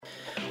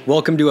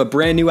Welcome to a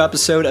brand new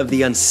episode of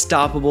the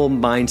Unstoppable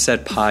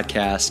Mindset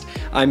Podcast.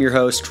 I'm your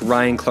host,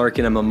 Ryan Clark,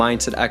 and I'm a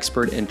mindset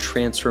expert and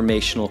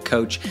transformational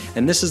coach.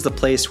 And this is the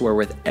place where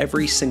with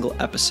every single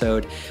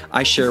episode,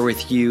 I share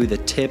with you the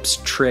tips,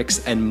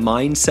 tricks, and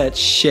mindset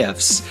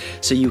shifts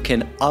so you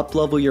can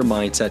up-level your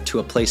mindset to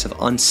a place of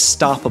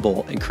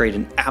unstoppable and create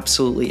an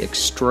absolutely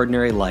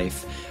extraordinary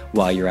life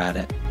while you're at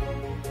it.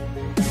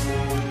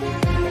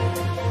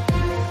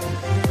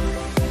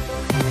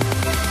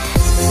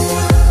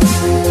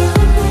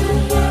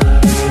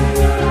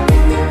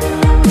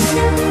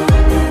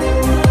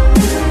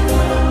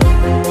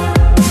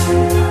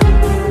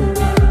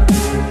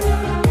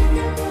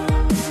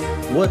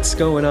 What's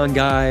going on,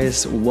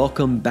 guys?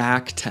 Welcome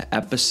back to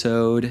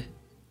episode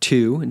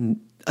 2,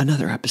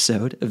 another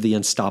episode of the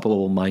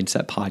Unstoppable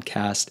Mindset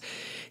Podcast.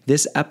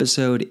 This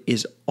episode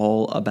is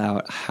all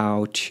about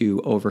how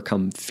to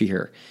overcome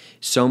fear.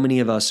 So many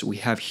of us, we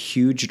have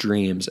huge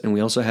dreams and we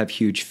also have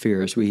huge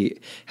fears. We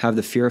have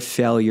the fear of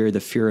failure,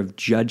 the fear of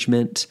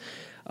judgment,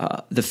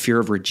 the fear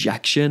of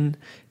rejection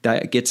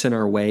that gets in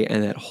our way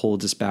and that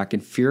holds us back.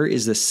 And fear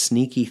is this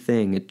sneaky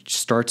thing. It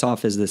starts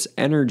off as this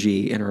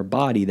energy in our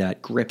body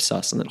that grips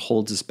us and that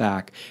holds us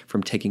back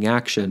from taking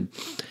action.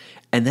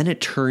 And then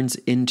it turns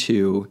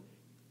into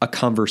a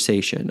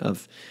conversation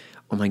of,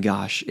 oh my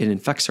gosh, it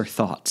infects our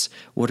thoughts.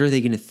 What are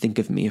they going to think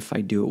of me if I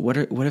do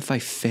it? What if I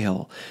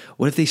fail?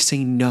 What if they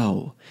say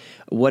no?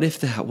 What if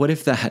that? What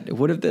if that?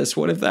 What if this?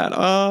 What if that?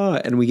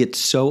 And we get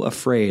so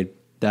afraid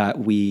that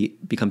we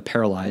become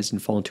paralyzed and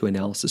fall into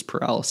analysis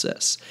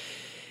paralysis.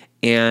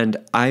 And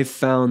I've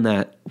found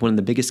that one of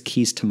the biggest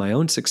keys to my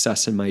own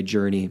success in my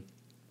journey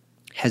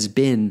has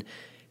been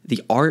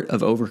the art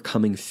of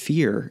overcoming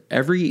fear.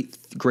 Every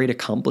great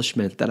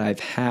accomplishment that I've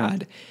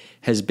had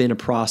has been a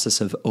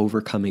process of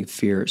overcoming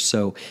fear.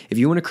 So if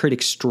you want to create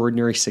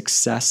extraordinary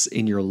success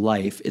in your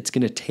life, it's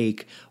going to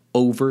take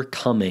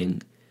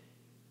overcoming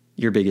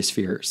your biggest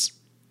fears.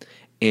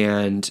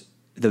 And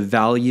the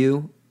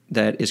value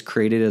that is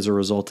created as a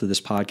result of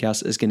this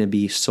podcast is going to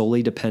be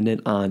solely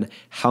dependent on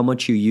how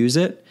much you use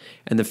it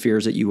and the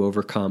fears that you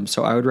overcome.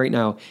 So I would right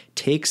now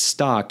take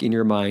stock in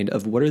your mind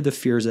of what are the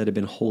fears that have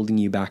been holding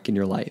you back in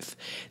your life,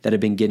 that have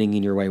been getting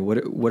in your way.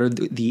 What are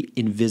the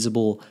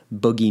invisible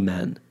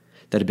boogeymen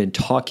that have been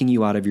talking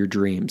you out of your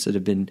dreams, that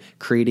have been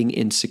creating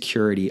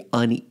insecurity,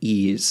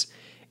 unease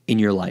in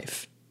your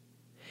life?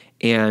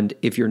 And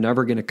if you're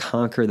never going to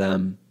conquer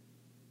them,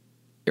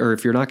 or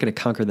if you're not going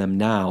to conquer them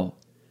now,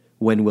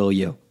 when will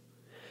you?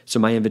 So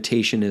my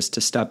invitation is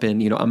to step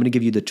in. I'm going to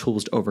give you the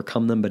tools to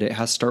overcome them, but it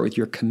has to start with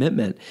your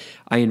commitment.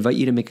 I invite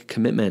you to make a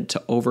commitment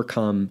to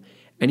overcome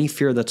any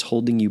fear that's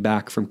holding you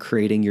back from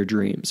creating your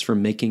dreams,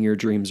 from making your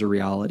dreams a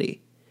reality,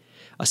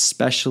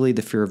 especially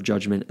the fear of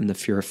judgment and the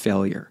fear of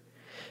failure.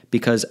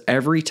 Because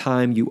every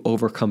time you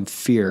overcome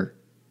fear,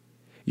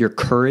 your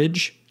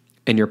courage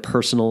and your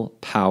personal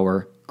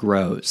power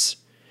grows.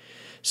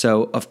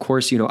 So, of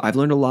course, I've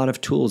learned a lot of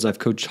tools. I've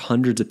coached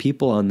hundreds of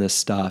people on this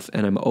stuff,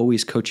 and I'm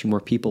always coaching more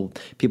people.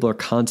 People are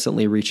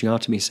constantly reaching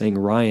out to me saying,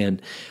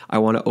 Ryan, I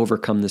want to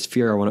overcome this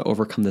fear. I want to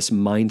overcome this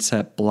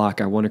mindset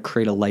block. I want to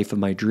create a life of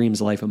my dreams,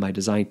 a life of my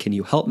design. Can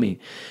you help me?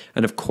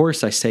 And of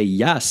course, I say,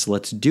 yes,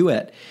 let's do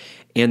it.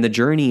 And the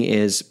journey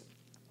is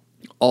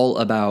all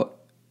about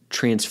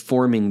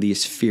transforming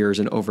these fears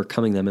and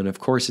overcoming them. And of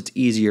course, it's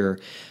easier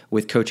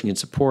with coaching and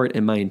support.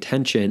 And my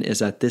intention is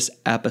that this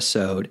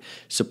episode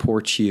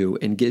supports you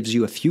and gives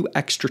you a few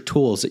extra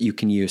tools that you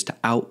can use to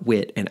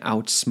outwit and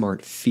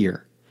outsmart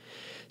fear,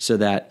 so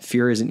that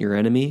fear isn't your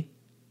enemy,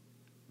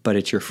 but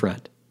it's your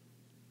friend.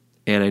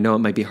 And I know it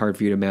might be hard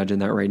for you to imagine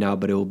that right now,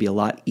 but it will be a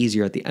lot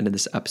easier at the end of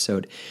this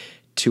episode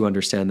to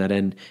understand that.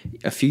 And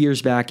a few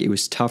years back, it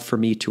was tough for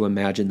me to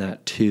imagine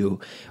that too.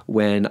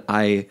 When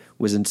I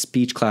was in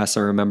speech class, I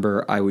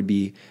remember I would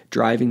be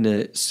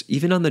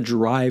even on the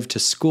drive to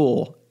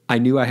school, I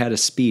knew I had a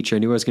speech. I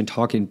knew I was going to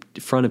talk in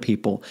front of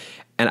people,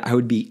 and I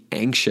would be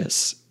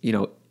anxious.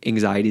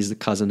 Anxiety is the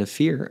cousin of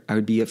fear. I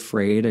would be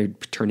afraid. I'd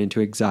turn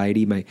into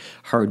anxiety. My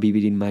heart would be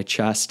beating in my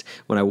chest.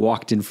 When I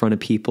walked in front of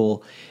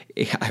people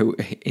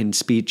in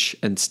speech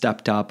and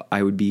stepped up,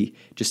 I would be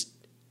just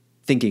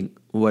thinking,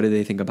 what do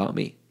they think about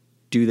me?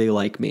 Do they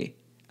like me?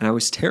 And I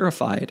was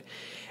terrified.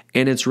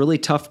 And it's really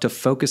tough to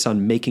focus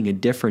on making a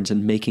difference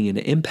and making an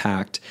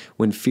impact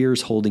when fear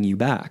is holding you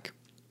back.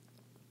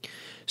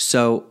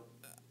 So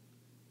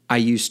I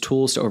use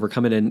tools to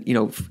overcome it. And,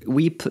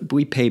 we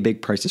pay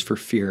big prices for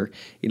fear.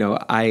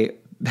 I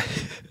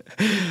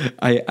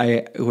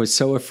was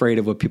so afraid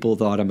of what people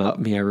thought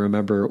about me. I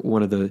remember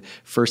one of the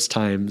first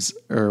times,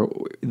 one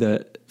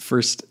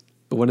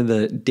of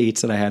the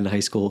dates that I had in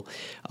high school,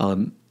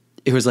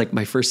 it was like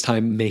my first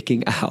time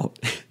making out.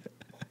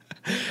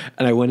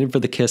 And I went in for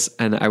the kiss,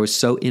 and I was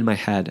so in my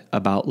head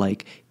about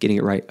like getting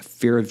it right,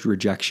 fear of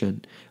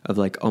rejection, of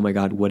like, oh my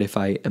God, what if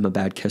I am a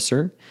bad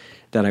kisser?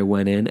 That I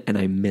went in and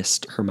I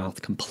missed her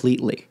mouth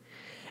completely.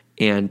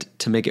 And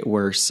to make it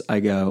worse, I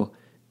go,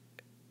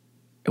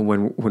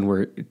 when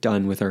we're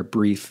done with our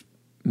brief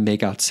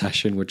makeout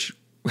session, which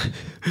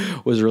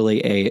was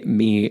really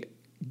me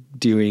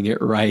doing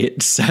it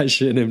right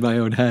session in my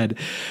own head,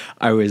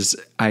 I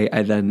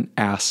then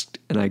asked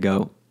and I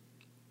go,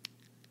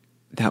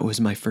 that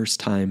was my first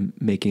time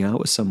making out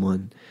with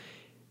someone.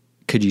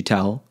 Could you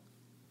tell?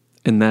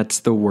 And that's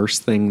the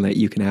worst thing that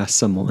you can ask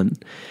someone,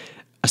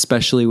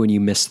 especially when you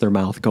miss their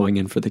mouth going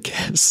in for the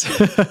kiss.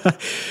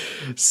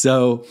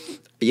 So,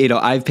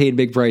 I've paid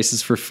big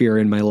prices for fear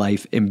in my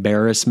life,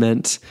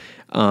 embarrassment.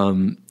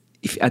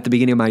 At the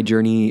beginning of my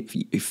journey,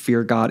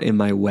 fear got in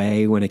my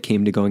way when it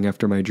came to going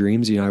after my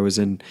dreams. I was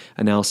in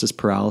analysis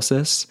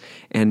paralysis,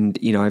 and,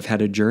 I've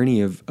had a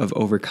journey of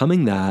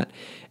overcoming that.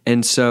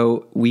 And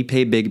so we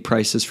pay big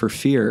prices for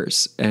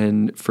fears.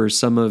 And for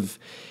some of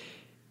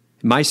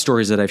my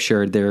stories that I've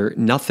shared, they're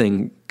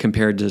nothing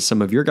compared to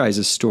some of your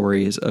guys'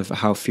 stories of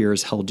how fear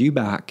has held you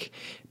back,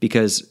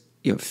 because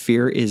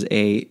fear is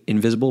a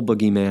invisible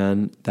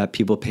boogeyman that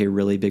people pay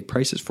really big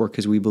prices for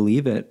because we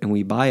believe it and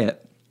we buy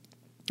it.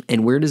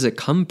 And where does it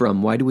come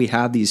from? Why do we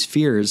have these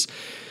fears?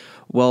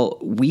 Well,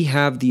 we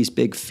have these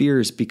big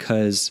fears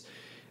because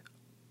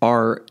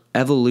our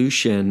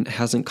evolution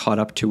hasn't caught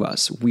up to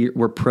us.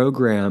 We're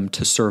programmed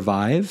to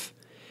survive,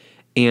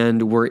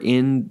 and we're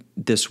in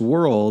this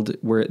world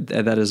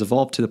that has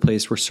evolved to the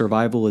place where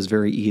survival is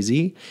very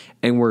easy,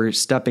 and we're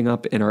stepping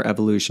up in our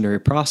evolutionary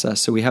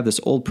process. So we have this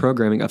old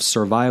programming of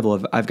survival,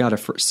 of I've got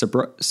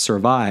to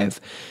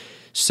survive.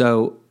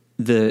 So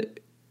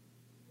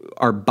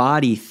our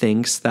body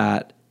thinks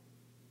that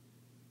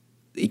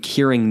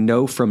hearing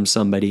no from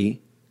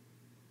somebody,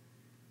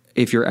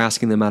 if you're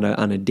asking them out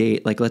on a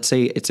date, like let's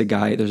say it's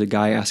there's a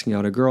guy asking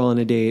out a girl on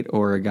a date,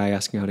 or a guy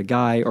asking out a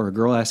guy, or a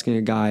girl asking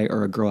a guy,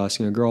 or a girl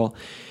asking a girl,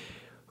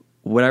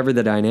 whatever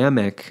the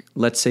dynamic,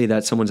 let's say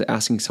that someone's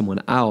asking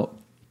someone out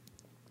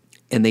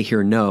and they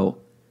hear no.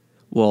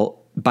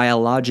 Well,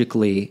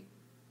 biologically,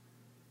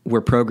 we're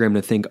programmed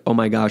to think, oh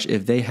my gosh,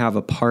 if they have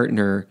a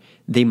partner,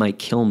 they might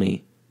kill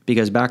me.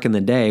 Because back in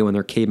the day when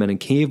they're cavemen and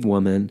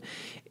cavewomen,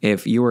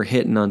 if you were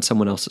hitting on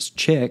someone else's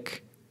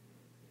chick,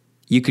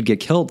 you could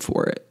get killed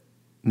for it.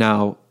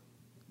 Now,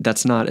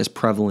 that's not as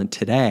prevalent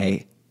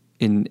today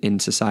in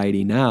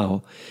society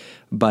now,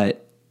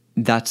 but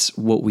that's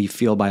what we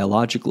feel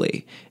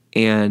biologically.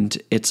 And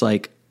it's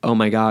like, oh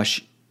my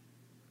gosh,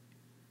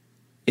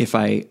 if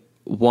I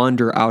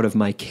wander out of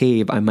my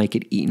cave, I might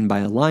get eaten by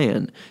a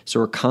lion. So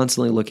we're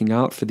constantly looking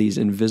out for these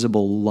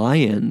invisible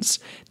lions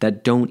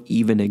that don't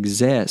even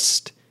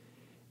exist.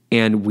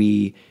 And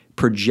we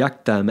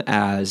project them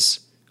as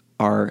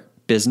our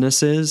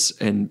businesses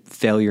and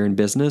failure in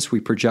business. We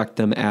project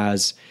them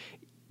as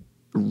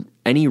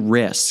any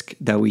risk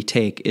that we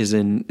take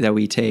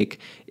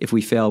if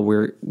we fail,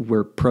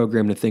 we're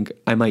programmed to think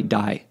I might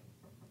die.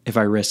 If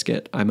I risk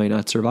it, I might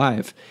not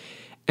survive.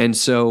 And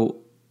so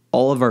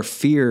all of our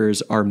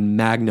fears are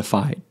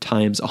magnified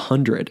times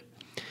 100.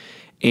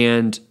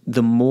 And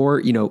the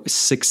more,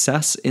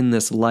 success in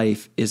this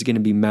life is going to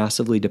be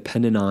massively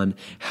dependent on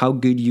how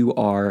good you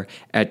are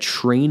at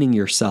training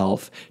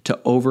yourself to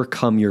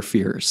overcome your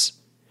fears,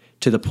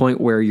 to the point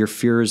where your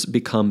fears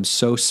become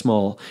so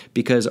small,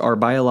 because our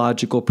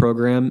biological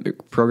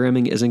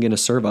programming isn't going to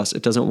serve us.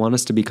 It doesn't want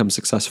us to become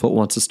successful. It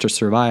wants us to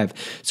survive.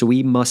 So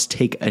we must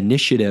take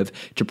initiative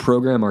to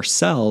program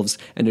ourselves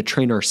and to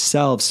train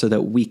ourselves so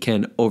that we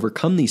can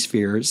overcome these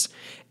fears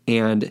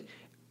and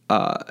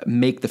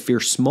make the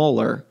fear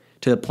smaller,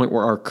 to the point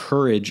where our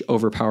courage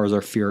overpowers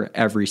our fear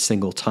every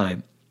single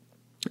time.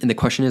 And the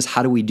question is,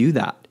 how do we do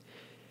that?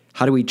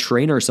 How do we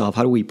train ourselves?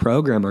 How do we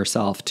program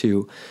ourselves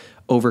to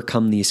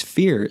overcome these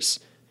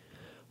fears?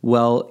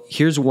 Well,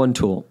 here's one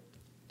tool.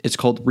 It's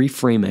called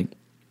reframing.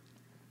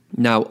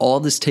 Now, all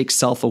this takes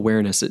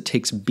self-awareness. It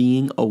takes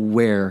being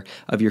aware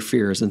of your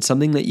fears. And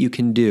something that you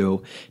can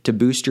do to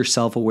boost your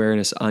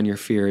self-awareness on your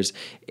fears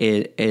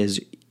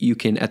is you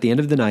can, at the end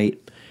of the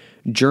night,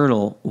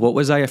 journal, what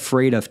was I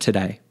afraid of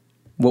today?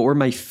 What were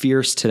my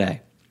fears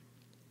today?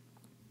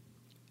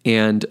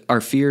 And our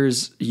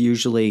fears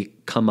usually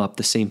come up,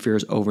 the same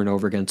fears over and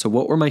over again. So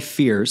what were my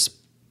fears?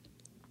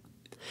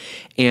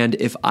 And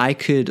if I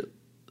could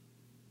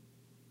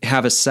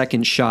have a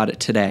second shot at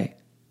today,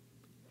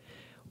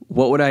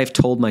 what would I have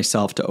told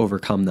myself to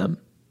overcome them?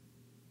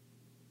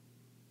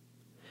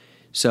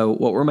 So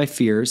what were my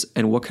fears,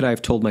 and what could I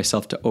have told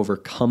myself to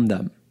overcome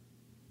them?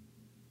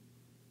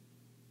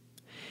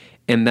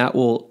 And that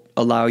will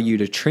allow you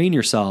to train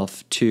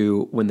yourself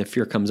to, when the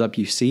fear comes up,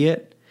 you see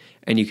it,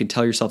 and you can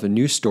tell yourself a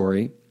new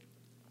story,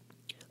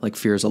 like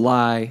fear is a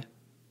lie,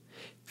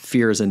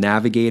 fear is a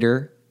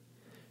navigator,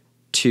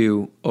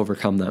 to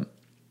overcome them.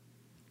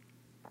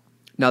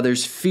 Now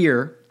there's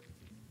fear,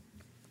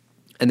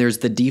 and there's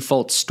the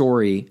default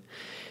story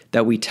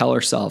that we tell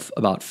ourselves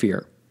about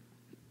fear.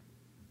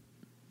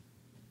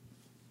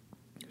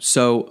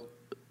 So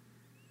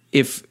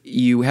if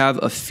you have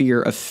a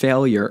fear of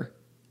failure,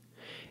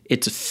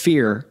 it's a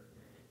fear,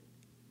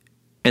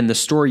 and the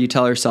story you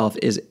tell yourself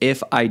is,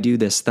 if I do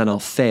this, then I'll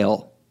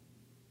fail.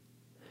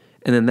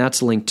 And then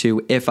that's linked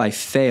to, if I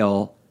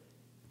fail,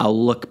 I'll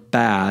look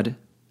bad.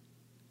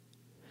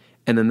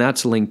 And then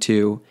that's linked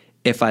to,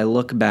 if I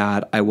look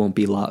bad, I won't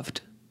be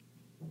loved.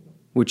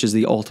 which is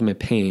the ultimate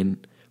pain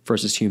for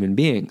us as human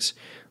beings.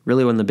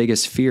 Really, one of the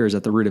biggest fears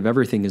at the root of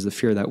everything is the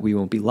fear that we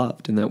won't be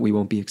loved and that we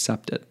won't be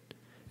accepted.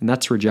 And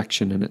that's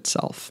rejection in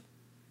itself.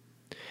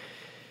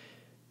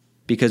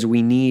 Because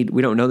we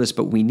don't know this,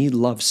 but we need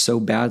love so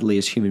badly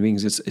as human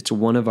beings. It's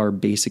one of our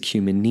basic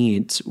human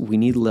needs. We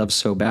need love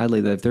so badly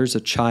that if there's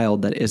a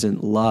child that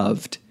isn't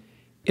loved,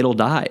 it'll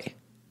die.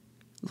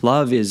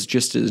 Love is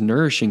just as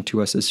nourishing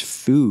to us as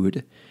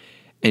food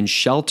and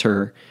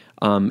shelter.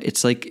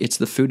 It's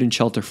the food and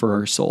shelter for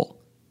our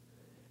soul.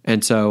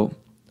 And so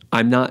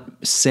I'm not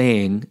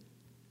saying,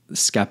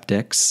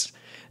 skeptics,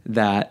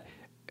 that,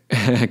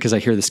 because I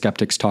hear the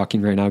skeptics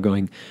talking right now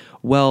going,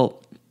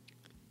 well,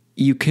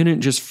 you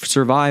couldn't just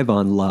survive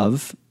on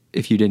love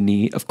if you didn't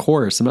eat. Of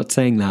course, I'm not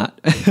saying that.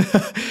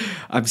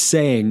 I'm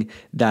saying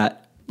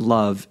that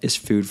love is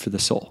food for the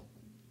soul.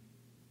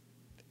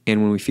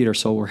 And when we feed our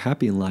soul, we're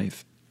happy in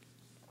life.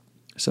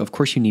 So of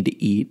course you need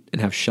to eat and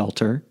have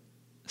shelter,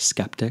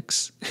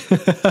 skeptics.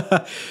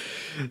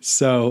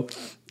 So,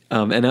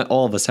 and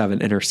all of us have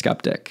an inner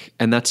skeptic,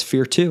 and that's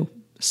fear too.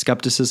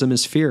 Skepticism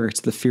is fear.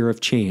 It's the fear of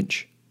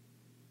change.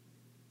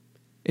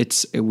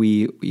 It's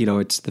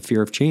the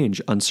fear of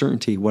change,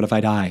 uncertainty. What if I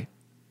die?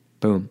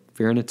 Boom,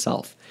 fear in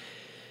itself.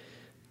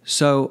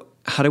 So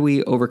how do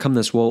we overcome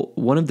this? Well,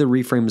 one of the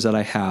reframes that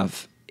I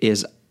have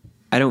is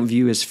I don't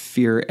view as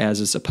fear as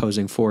this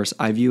opposing force.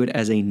 I view it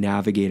as a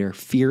navigator.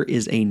 Fear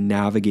is a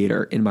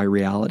navigator in my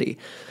reality,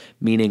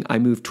 meaning I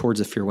move towards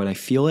the fear. When I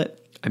feel it,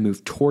 I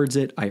move towards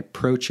it, I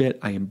approach it,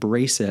 I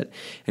embrace it.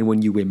 And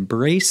when you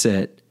embrace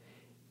it,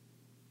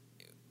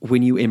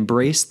 when you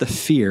embrace the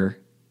fear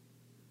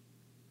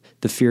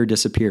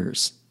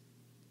disappears.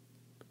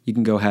 You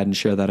can go ahead and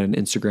share that on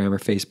Instagram or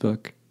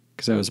Facebook,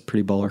 because that was a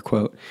pretty baller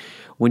quote.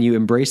 When you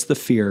embrace the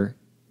fear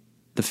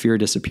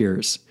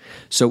disappears.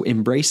 So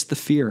embrace the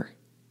fear.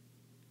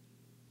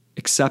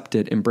 Accept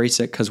it, embrace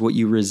it, because what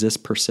you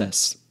resist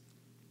persists.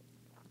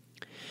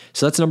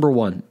 So that's number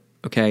one,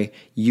 okay?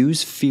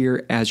 Use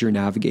fear as your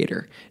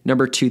navigator.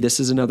 Number two, this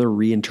is another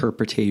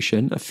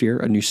reinterpretation of fear,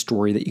 a new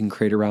story that you can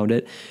create around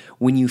it.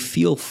 When you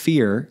feel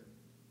fear,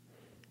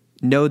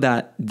 know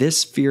that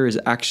this fear is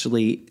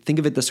actually, think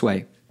of it this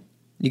way.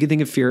 You can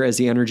think of fear as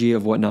the energy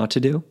of what not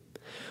to do,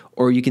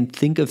 or you can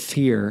think of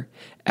fear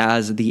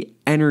as the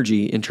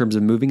energy in terms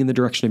of moving in the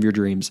direction of your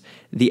dreams,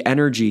 the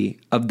energy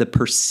of the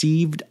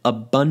perceived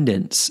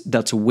abundance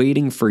that's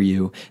waiting for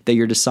you that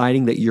you're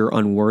deciding that you're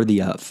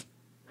unworthy of.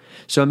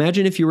 So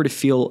imagine if you were to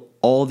feel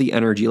all the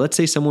energy. Let's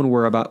say someone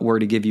were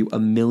to give you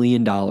 $1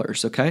 million,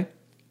 okay?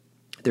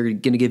 They're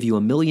going to give you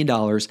 $1 million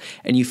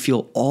and you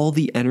feel all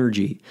the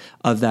energy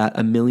of that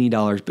 $1 million,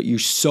 but you're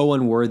so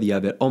unworthy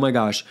of it. Oh my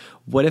gosh,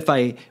 what if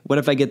I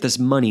get this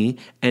money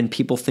and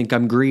people think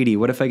I'm greedy?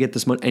 What if I get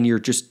this money and you're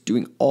just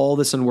doing all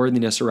this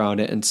unworthiness around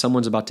it and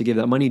someone's about to give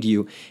that money to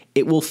you?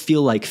 It will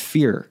feel like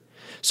fear.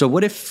 So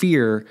what if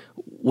fear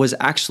was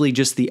actually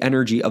just the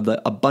energy of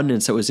the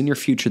abundance that was in your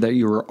future that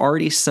you were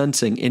already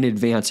sensing in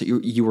advance, that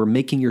you were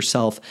making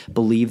yourself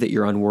believe that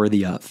you're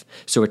unworthy of?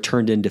 So it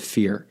turned into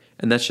fear.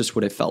 And that's just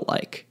what it felt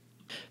like.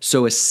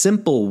 So a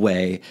simple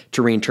way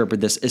to reinterpret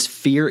this is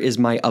fear is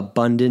my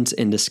abundance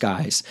in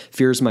disguise.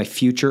 Fear is my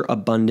future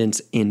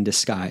abundance in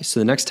disguise.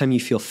 So the next time you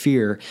feel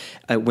fear,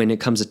 when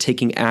it comes to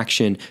taking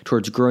action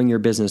towards growing your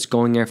business,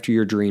 going after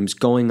your dreams,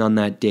 going on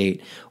that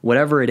date,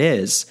 whatever it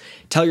is,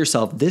 tell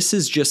yourself, this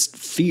is just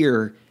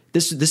fear.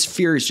 This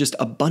fear is just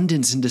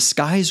abundance in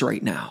disguise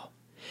right now.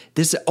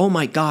 Oh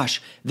my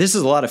gosh, this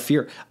is a lot of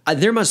fear.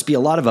 There must be a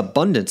lot of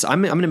abundance.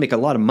 I'm going to make a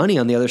lot of money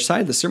on the other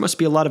side of this. There must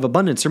be a lot of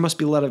abundance. There must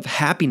be a lot of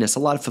happiness, a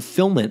lot of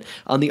fulfillment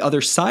on the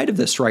other side of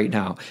this right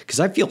now,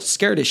 because I feel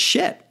scared as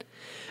shit.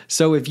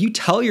 So if you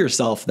tell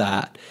yourself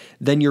that,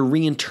 then you're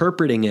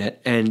reinterpreting it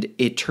and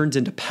it turns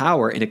into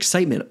power and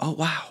excitement. Oh,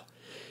 wow.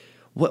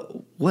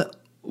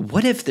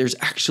 What if there's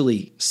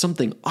actually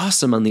something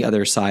awesome on the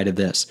other side of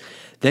this?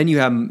 Then you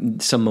have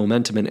some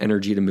momentum and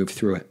energy to move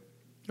through it.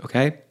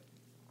 Okay?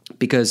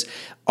 Because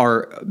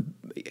our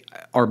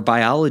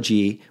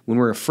biology, when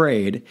we're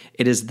afraid,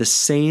 it is the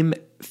same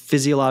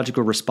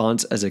physiological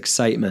response as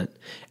excitement.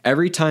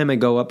 Every time I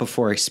go up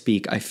before I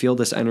speak, I feel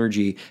this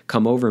energy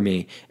come over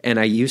me. And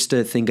I used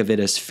to think of it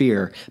as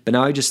fear, but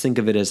now I just think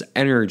of it as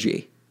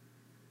energy.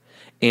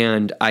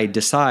 And I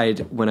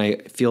decide when I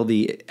feel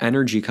the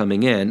energy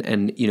coming in,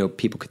 and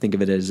people could think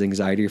of it as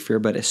anxiety or fear,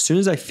 but as soon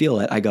as I feel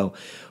it, I go,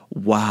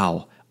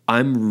 wow,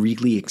 I'm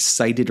really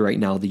excited right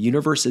now. The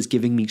universe is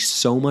giving me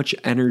so much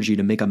energy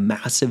to make a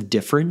massive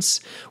difference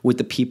with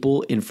the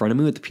people in front of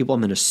me, with the people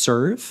I'm going to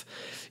serve.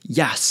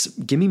 Yes,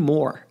 give me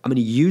more. I'm going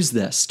to use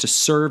this to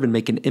serve and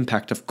make an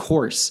impact. Of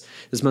course,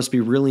 this must be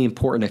really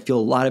important. I feel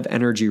a lot of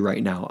energy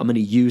right now. I'm going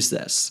to use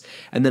this.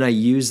 And then I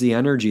use the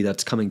energy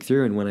that's coming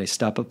through. And when I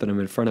step up and I'm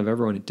in front of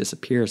everyone, it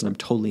disappears and I'm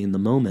totally in the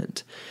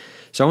moment.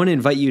 So I want to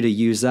invite you to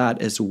use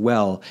that as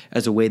well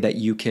as a way that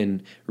you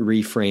can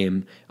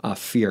reframe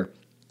fear.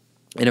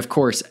 And of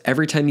course,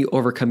 every time you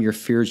overcome your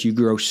fears, you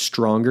grow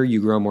stronger, you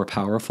grow more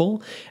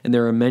powerful. And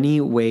there are many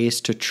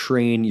ways to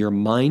train your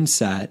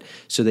mindset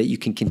so that you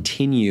can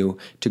continue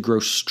to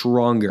grow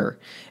stronger.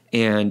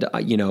 And,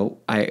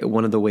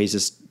 one of the ways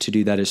is to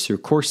do that is through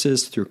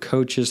courses, through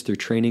coaches, through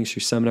trainings,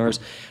 through seminars.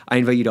 I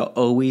invite you to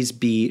always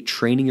be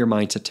training your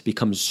mindset to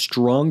become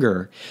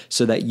stronger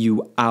so that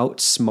you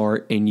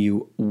outsmart and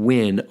you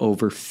win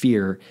over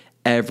fear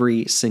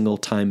every single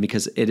time,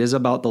 because it is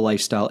about the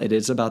lifestyle. It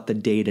is about the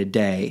day to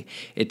day.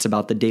 It's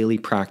about the daily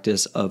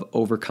practice of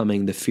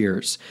overcoming the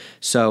fears.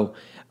 So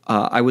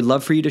I would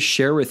love for you to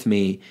share with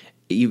me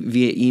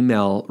via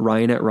email,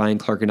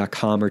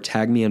 ryan@ryanclarkin.com, or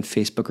tag me on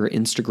Facebook or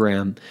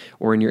Instagram,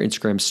 or in your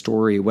Instagram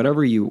story,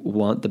 whatever you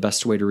want, the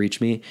best way to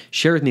reach me.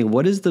 Share with me,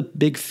 what is the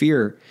big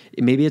fear?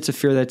 Maybe it's a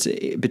fear that's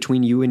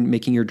between you and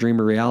making your dream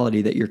a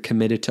reality that you're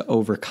committed to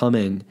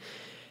overcoming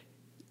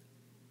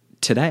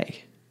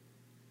today.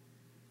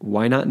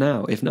 Why not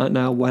now? If not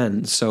now,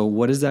 when? So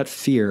what is that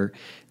fear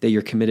that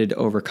you're committed to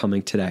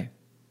overcoming today?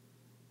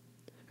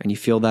 And you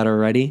feel that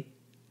already?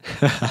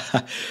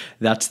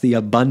 That's the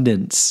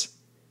abundance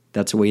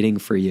that's waiting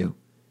for you.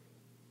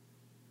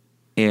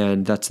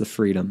 And that's the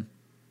freedom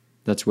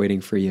that's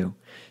waiting for you.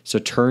 So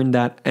turn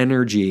that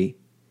energy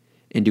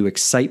into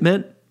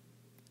excitement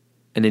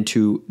and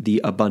into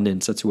the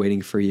abundance that's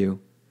waiting for you.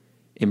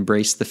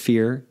 Embrace the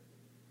fear,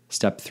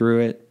 step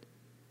through it,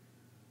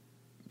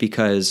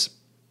 because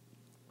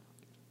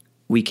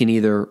we can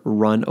either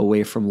run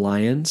away from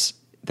lions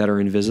that are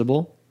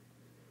invisible,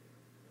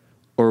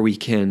 or we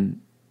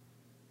can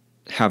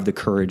have the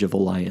courage of a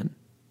lion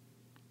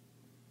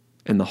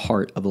and the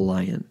heart of a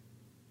lion.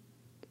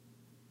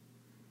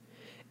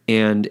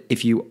 And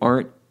if you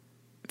aren't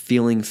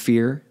feeling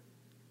fear,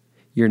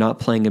 you're not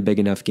playing a big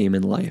enough game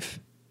in life.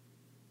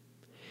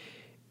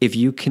 If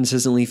you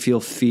consistently feel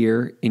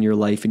fear in your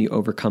life and you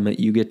overcome it,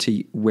 you get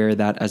to wear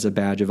that as a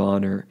badge of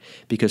honor,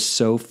 because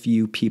so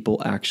few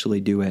people actually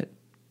do it.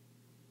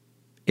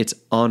 It's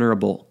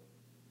honorable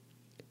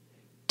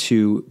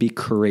to be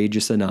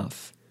courageous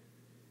enough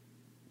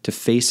to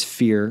face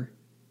fear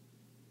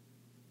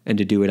and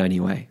to do it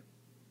anyway.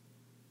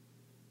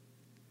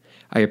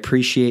 I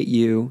appreciate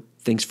you.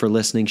 Thanks for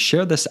listening.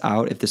 Share this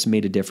out if this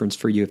made a difference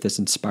for you, if this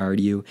inspired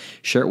you.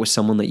 Share it with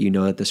someone that you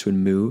know that this would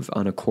move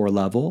on a core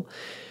level.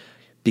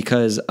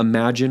 Because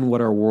imagine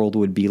what our world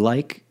would be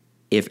like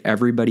if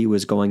everybody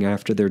was going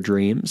after their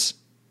dreams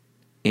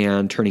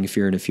and turning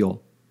fear into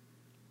fuel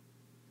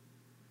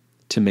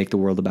to make the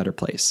world a better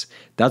place.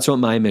 That's what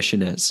my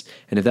mission is.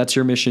 And if that's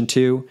your mission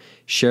too,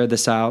 share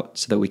this out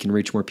so that we can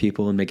reach more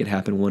people and make it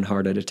happen one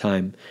heart at a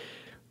time.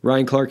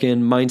 Ryan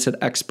Clarkin, mindset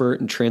expert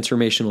and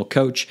transformational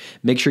coach.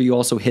 Make sure you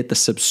also hit the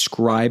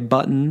subscribe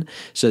button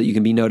so that you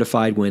can be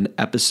notified when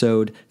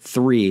episode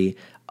 3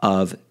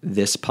 of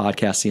this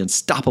podcast, The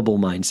Unstoppable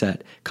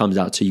Mindset, comes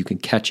out, so you can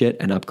catch it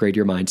and upgrade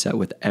your mindset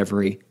with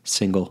every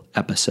single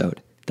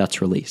episode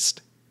that's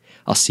released.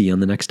 I'll see you on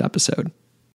the next episode.